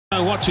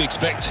what to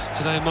expect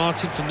today,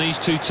 Martin, from these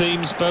two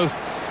teams, both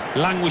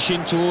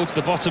languishing towards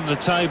the bottom of the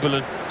table,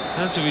 and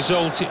as a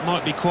result it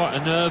might be quite a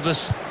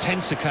nervous,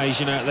 tense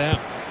occasion out there.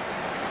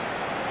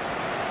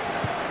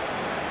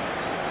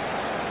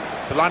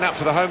 The line-up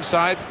for the home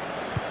side.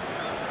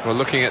 Well,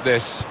 looking at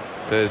this,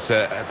 there's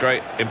a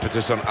great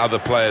impetus on other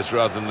players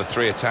rather than the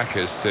three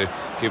attackers to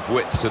give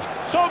width to...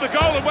 Saw the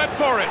goal and went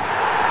for it.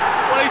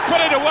 Well, he's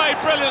put it away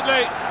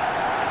brilliantly.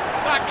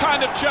 That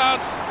kind of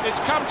chance, it's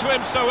come to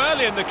him so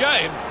early in the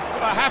game,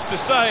 but I have to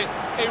say,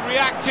 he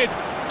reacted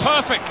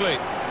perfectly.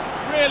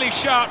 Really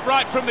sharp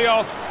right from the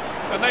off,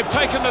 and they've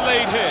taken the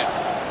lead here.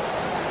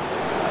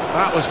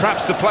 That was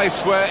perhaps the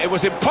place where it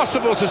was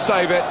impossible to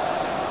save it.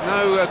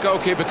 No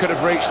goalkeeper could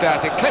have reached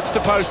that. It clips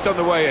the post on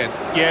the way in.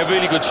 Yeah,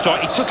 really good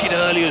strike. He took it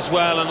early as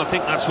well, and I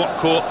think that's what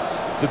caught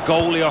the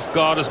goalie off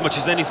guard as much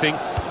as anything.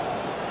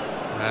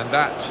 And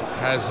that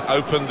has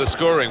opened the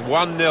scoring.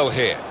 1-0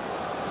 here.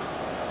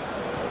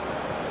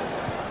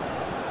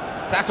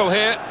 Tackle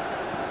here.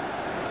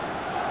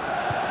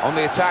 On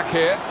the attack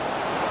here.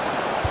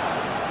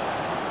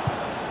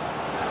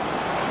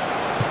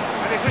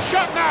 And it's a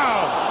shot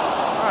now!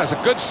 That's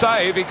a good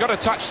save. He got a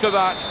touch to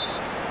that.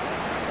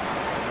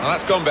 Well,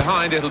 that's gone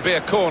behind. It'll be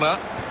a corner.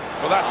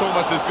 Well, that's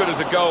almost as good as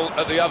a goal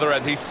at the other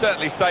end. He's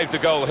certainly saved a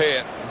goal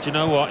here. Do you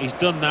know what? He's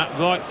done that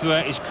right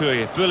throughout his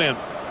career. Brilliant.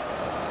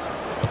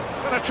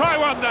 Going to try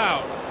one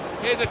now.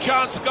 Here's a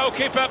chance. The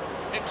goalkeeper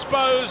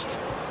exposed.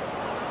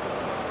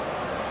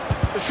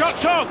 The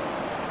shot's on.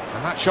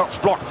 And that shot's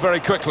blocked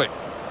very quickly.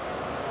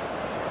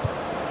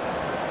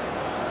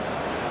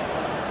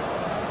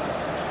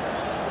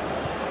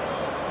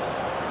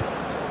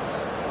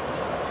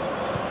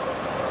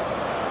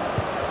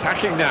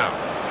 Attacking now.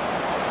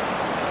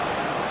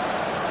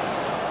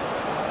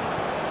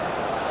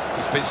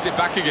 He's pinched it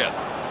back again.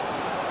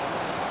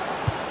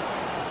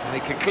 And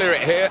he can clear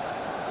it here.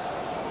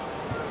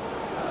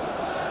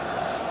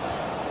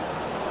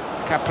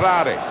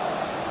 Caprari.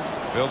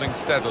 Building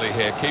steadily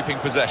here, keeping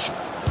possession.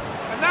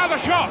 And now the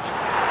shot!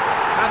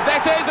 And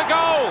this is a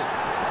goal!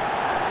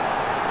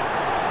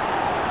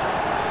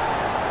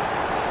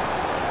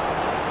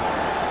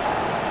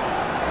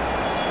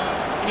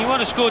 He won't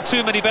have scored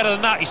too many better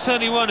than that. He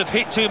certainly won't have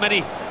hit too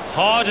many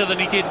harder than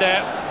he did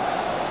there.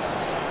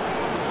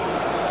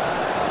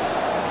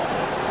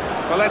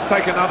 Well, let's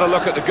take another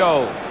look at the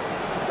goal.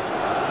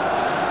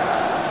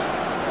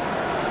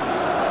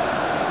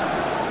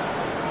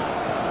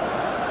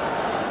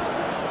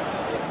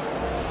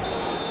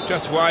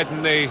 Just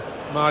widen the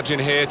margin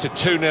here to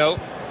 2-0.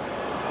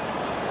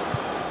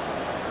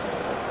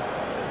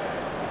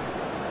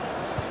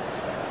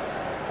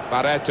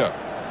 Barreto.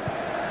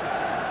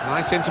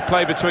 Nice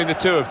interplay between the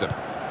two of them.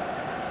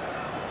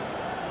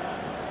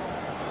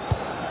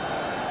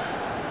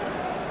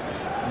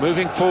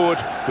 Moving forward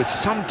with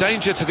some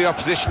danger to the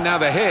opposition now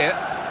they're here.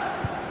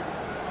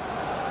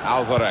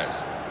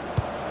 Alvarez.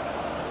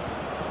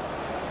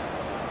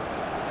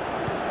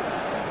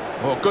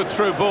 Oh, good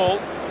through ball.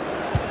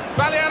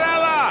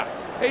 Vallarella!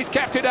 He's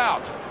kept it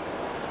out.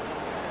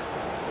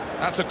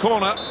 That's a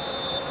corner.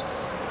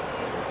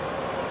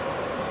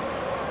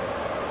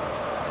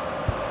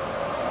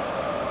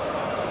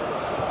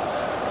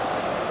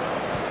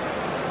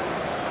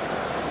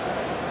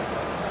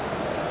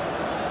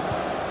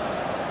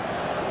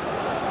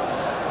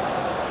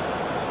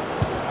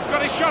 He's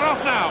got his shot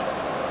off now.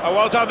 Oh,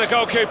 well done the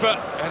goalkeeper,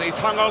 and he's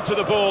hung on to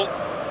the ball.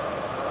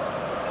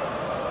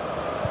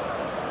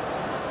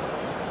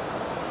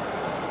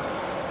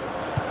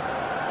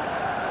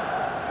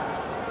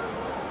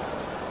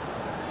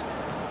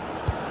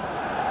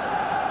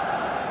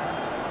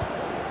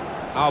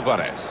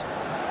 Alvarez.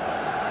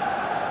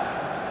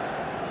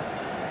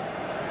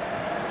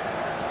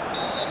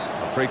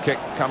 A free kick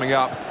coming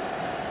up.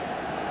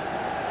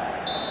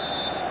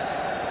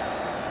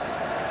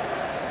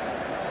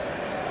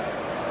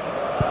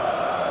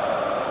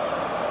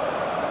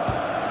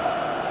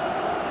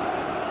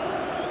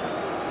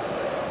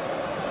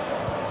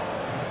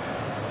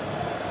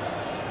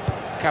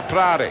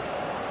 Caprari.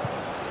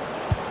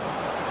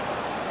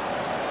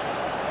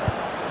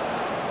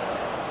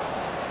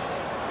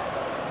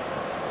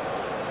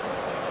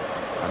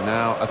 And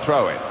now a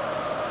throw-in.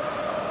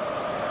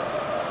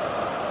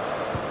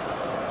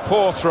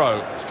 Poor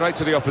throw, straight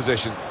to the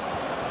opposition.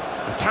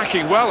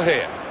 Attacking well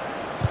here.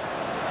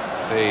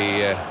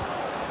 The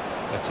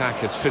attack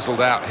has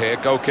fizzled out here,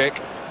 goal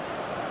kick.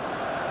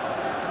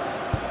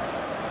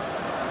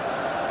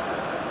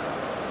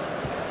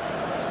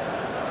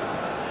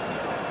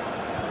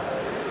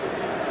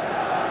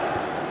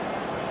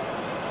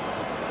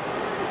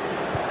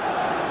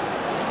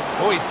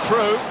 Oh, he's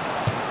through.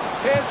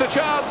 Here's the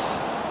chance.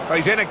 Oh,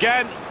 he's in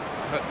again,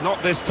 but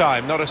not this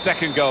time, not a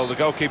second goal. The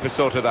goalkeeper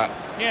sorted that.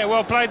 Yeah,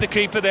 well played the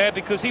keeper there,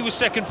 because he was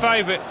second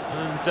favourite,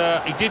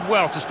 and he did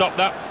well to stop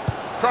that.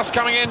 Cross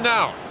coming in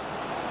now.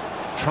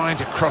 Trying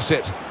to cross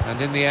it, and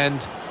in the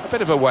end, a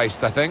bit of a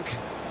waste, I think.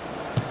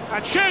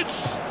 And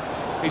shoots!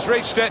 He's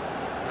reached it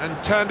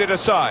and turned it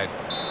aside.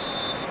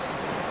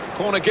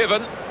 Corner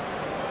given.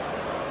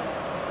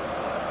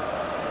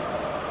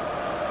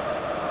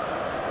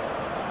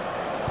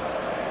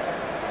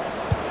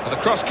 The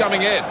cross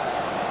coming in.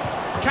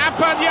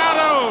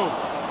 Campagnaro!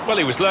 Well,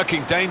 he was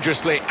lurking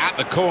dangerously at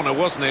the corner,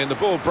 wasn't he? And the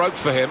ball broke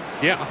for him.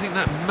 Yeah, I think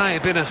that may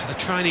have been a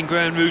training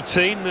ground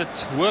routine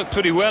that worked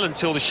pretty well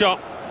until the shot.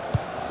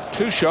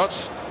 2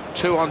 shots,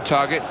 2 on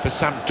target for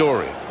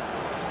Sampdoria.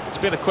 It's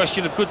been a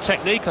question of good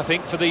technique, I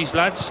think, for these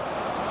lads.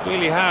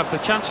 Really have. The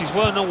chances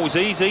weren't always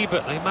easy,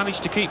 but they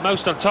managed to keep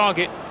most on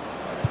target.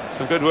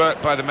 Some good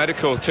work by the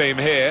medical team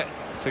here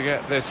to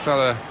get this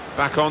fella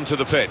back onto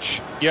the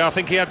pitch. Yeah, I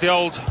think he had the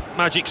old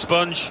magic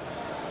sponge,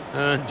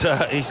 and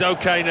he's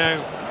okay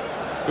now.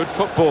 Good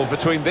football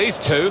between these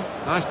two.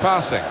 Nice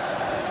passing.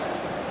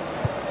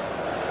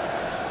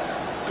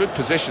 Good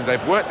position.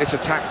 They've worked this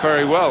attack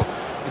very well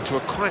into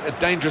quite a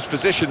dangerous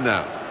position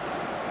now.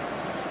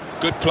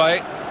 Good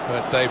play,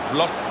 but they've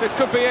lost. This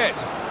could be it.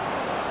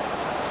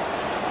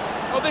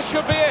 Well, this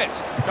should be it.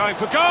 Going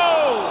for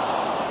goal!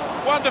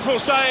 Wonderful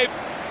save.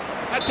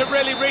 Had to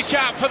really reach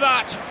out for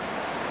that.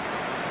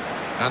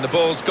 And the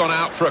ball's gone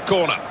out for a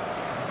corner.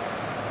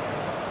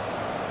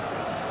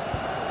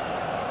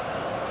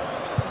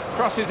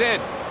 Crosses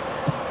in.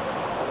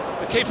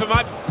 The keeper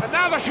might... And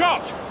now the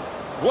shot!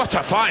 What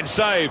a fine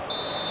save.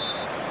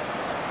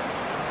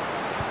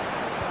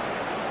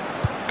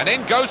 And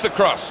in goes the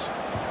cross.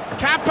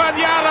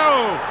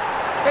 Campagnaro!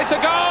 It's a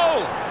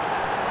goal!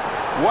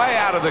 Way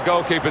out of the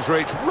goalkeeper's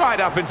reach, right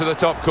up into the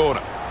top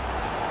corner.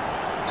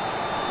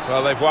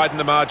 Well, they've widened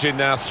the margin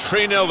now.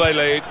 3-0 they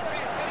lead.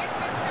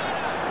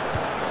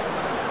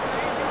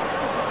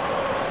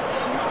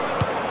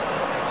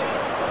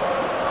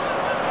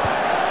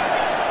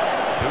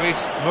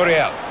 Luis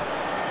Muriel.